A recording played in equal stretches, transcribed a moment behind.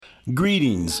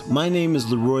Greetings, my name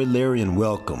is Leroy Larry and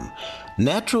welcome.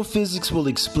 Natural physics will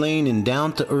explain in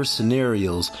down-to-earth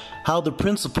scenarios how the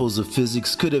principles of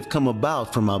physics could have come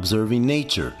about from observing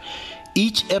nature.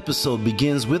 Each episode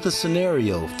begins with a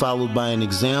scenario followed by an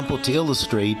example to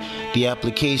illustrate the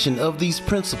application of these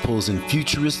principles in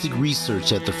futuristic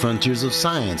research at the frontiers of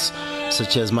science,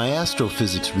 such as my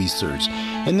astrophysics research,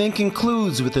 and then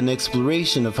concludes with an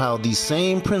exploration of how these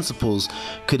same principles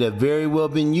could have very well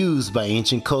been used by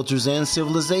ancient cultures and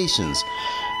civilizations.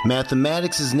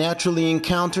 Mathematics is naturally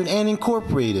encountered and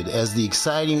incorporated as the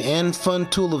exciting and fun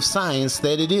tool of science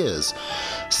that it is.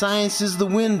 Science is the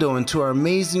window into our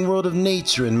amazing world of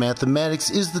nature, and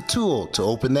mathematics is the tool to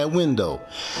open that window.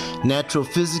 Natural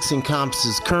physics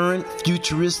encompasses current,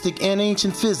 futuristic, and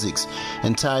ancient physics,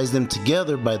 and ties them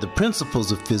together by the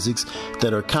principles of physics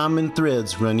that are common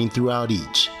threads running throughout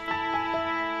each.